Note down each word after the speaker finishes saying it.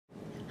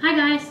Hi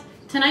guys,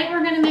 tonight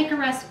we're going to make a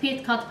recipe.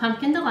 It's called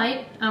Pumpkin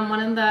Delight.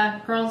 One of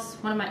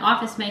my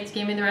office mates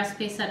gave me the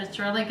recipe, said it's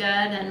really good,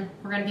 and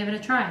we're going to give it a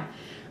try.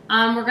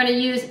 We're going to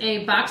use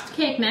a boxed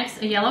cake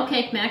mix, a yellow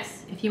cake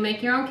mix. If you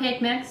make your own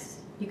cake mix,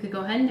 you could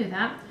go ahead and do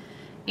that.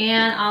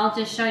 And I'll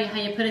just show you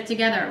how you put it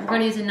together. We're going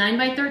to use a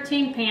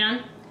 9x13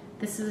 pan.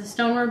 This is a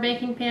stoneware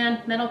baking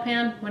pan, metal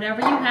pan,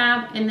 whatever you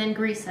have, and then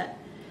grease it.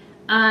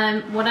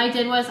 What I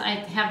did was I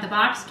have the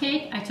box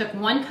cake. I took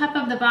 1 cup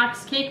of the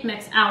box cake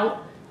mix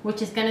out, which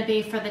is going to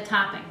be for the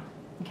topping.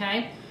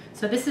 Okay,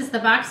 so this is the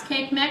box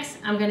cake mix.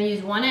 I'm going to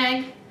use 1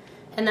 egg,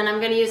 and then I'm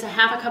going to use a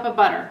 ½ cup of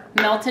butter,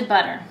 melted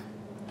butter,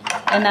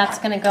 and that's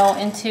going to go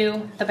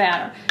into the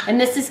batter. And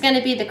this is going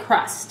to be the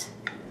crust,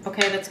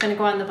 okay, that's going to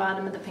go on the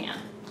bottom of the pan.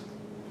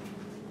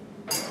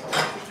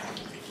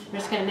 We're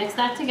just going to mix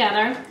that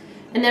together.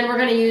 And then we're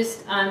going to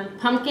use,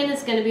 pumpkin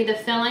is going to be the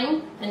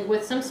filling and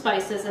with some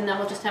spices, and then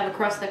we'll just have a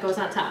crust that goes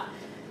on top.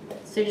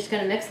 So you're just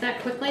going to mix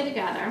that quickly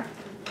together.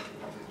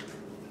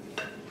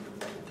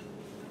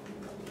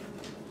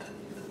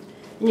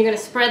 And you're going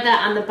to spread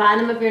that on the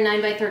bottom of your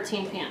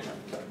 9x13 pan.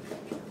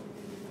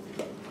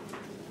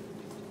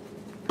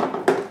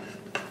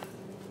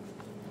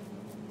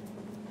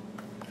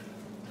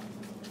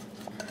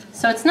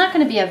 So it's not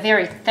going to be a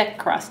very thick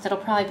crust. It'll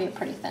probably be a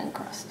pretty thin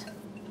crust.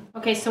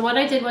 Okay, so what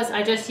I did was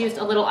I just used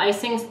a little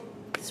icing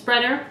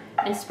spreader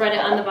and spread it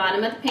on the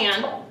bottom of the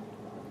pan.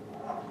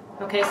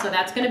 Okay, so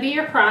that's going to be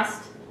your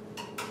crust.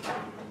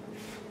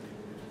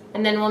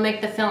 And then we'll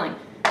make the filling.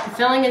 The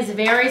filling is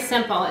very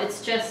simple.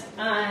 It's just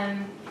a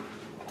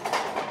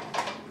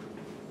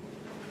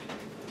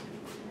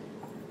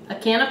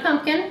can of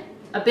pumpkin,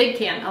 a big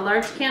can, a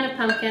large can of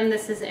pumpkin.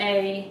 This is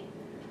a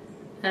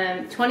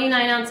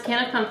 29-ounce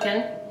can of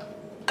pumpkin.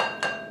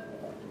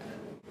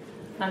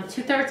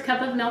 2/3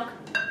 cup of milk.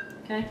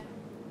 Okay.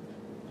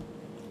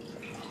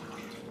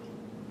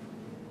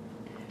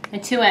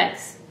 And 2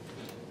 eggs.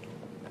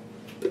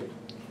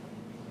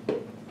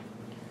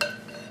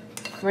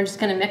 We're just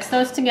going to mix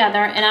those together,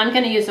 and I'm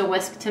going to use a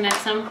whisk to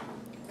mix them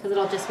because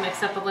it'll just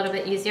mix up a little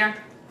bit easier.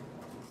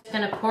 Just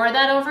going to pour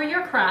that over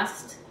your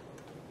crust.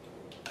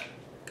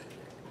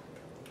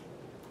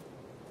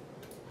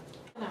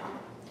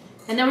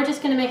 And then we're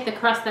just going to make the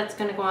crust that's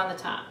going to go on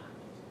the top.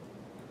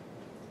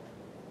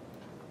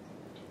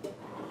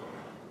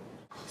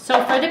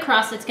 So for the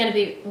crust, it's going to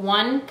be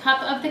 1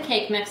 cup of the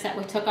cake mix that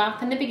we took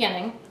off in the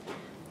beginning.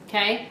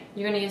 Okay,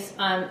 you're going to use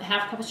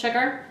 ½ cup of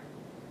sugar,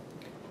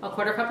 a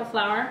 1/4 cup of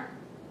flour,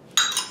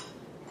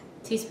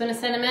 teaspoon of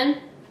cinnamon,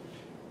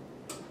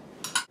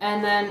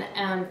 and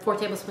then 4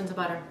 tablespoons of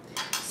butter.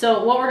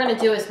 So what we're going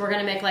to do is we're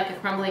going to make like a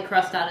crumbly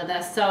crust out of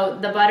this. So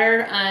the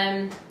butter,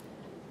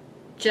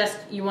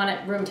 you want it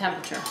room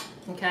temperature,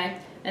 okay?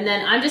 And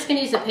then I'm just going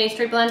to use a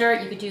pastry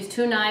blender. You could use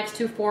 2 knives,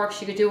 2 forks,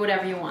 you could do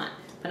whatever you want.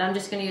 But I'm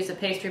just going to use a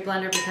pastry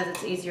blender because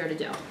it's easier to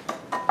do.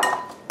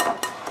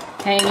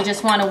 Okay, and you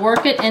just want to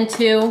work it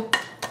into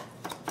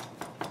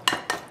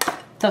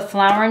the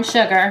flour and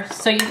sugar.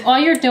 So all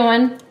you're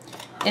doing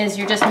is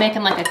you're just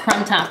making like a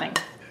crumb topping.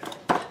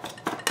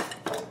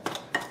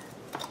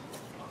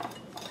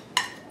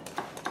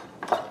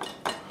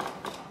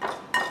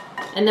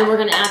 And then we're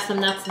going to add some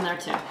nuts in there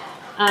too.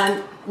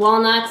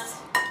 Walnuts,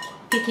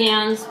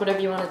 pecans, whatever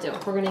you want to do.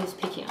 We're going to use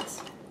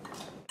pecans.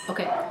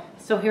 Okay,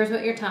 so here's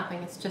what you're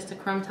topping. It's just a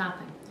crumb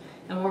topping.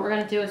 And what we're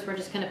going to do is we're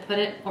just going to put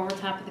it over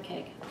top of the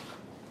cake.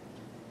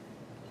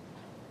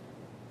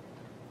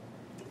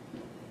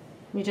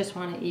 You just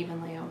want it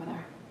evenly over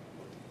there.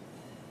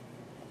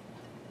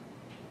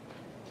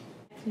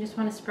 You just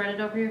want to spread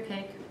it over your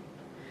cake.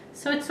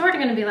 So it's sort of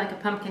going to be like a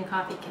pumpkin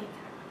coffee cake,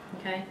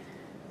 okay?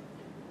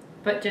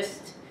 But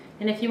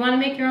and if you want to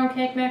make your own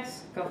cake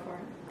mix, go for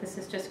it. This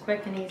is just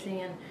quick and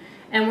easy.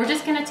 And we're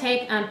just going to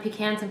take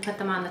pecans and put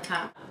them on the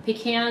top.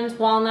 Pecans,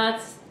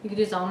 walnuts, you could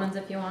use almonds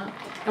if you want.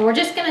 And we're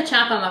just going to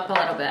chop them up a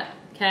little bit,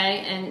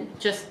 okay? And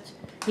just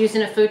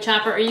using a food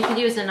chopper, or you could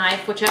use a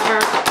knife, whichever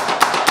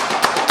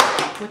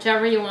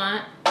you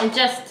want. And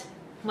just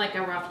like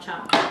a rough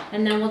chop.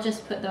 And then we'll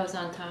just put those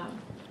on top.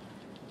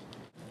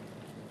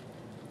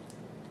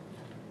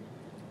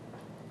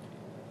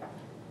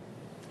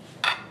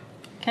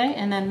 Okay,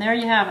 and then there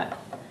you have it.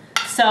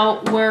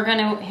 So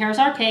here's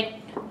our cake.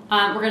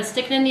 We're going to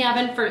stick it in the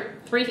oven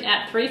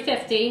at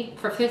 350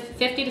 for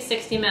 50 to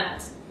 60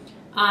 minutes.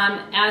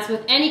 As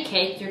with any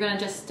cake, you're going to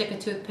just stick a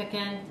toothpick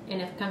in,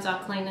 and if it comes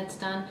out clean, it's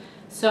done.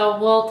 So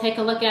we'll take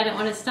a look at it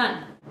when it's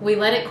done. We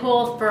let it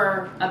cool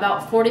for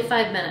about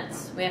 45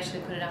 minutes. We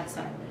actually put it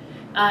outside.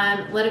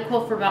 Let it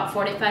cool for about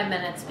 45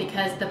 minutes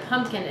because the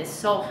pumpkin is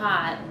so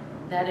hot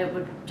that it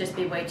would just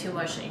be way too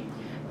mushy.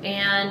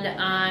 And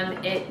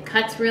it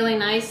cuts really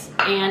nice,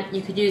 and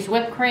you could use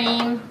whipped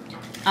cream.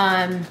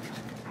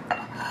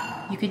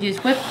 You could use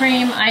whipped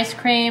cream, ice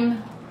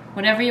cream,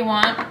 whatever you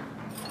want,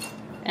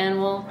 and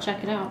we'll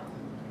check it out.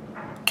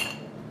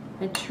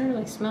 It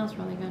truly smells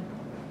really good.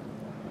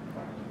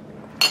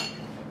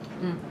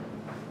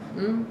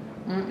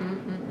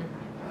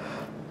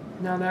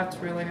 Now that's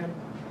really good.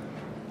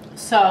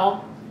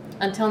 So,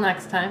 until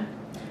next time,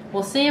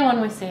 we'll see you when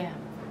we see you.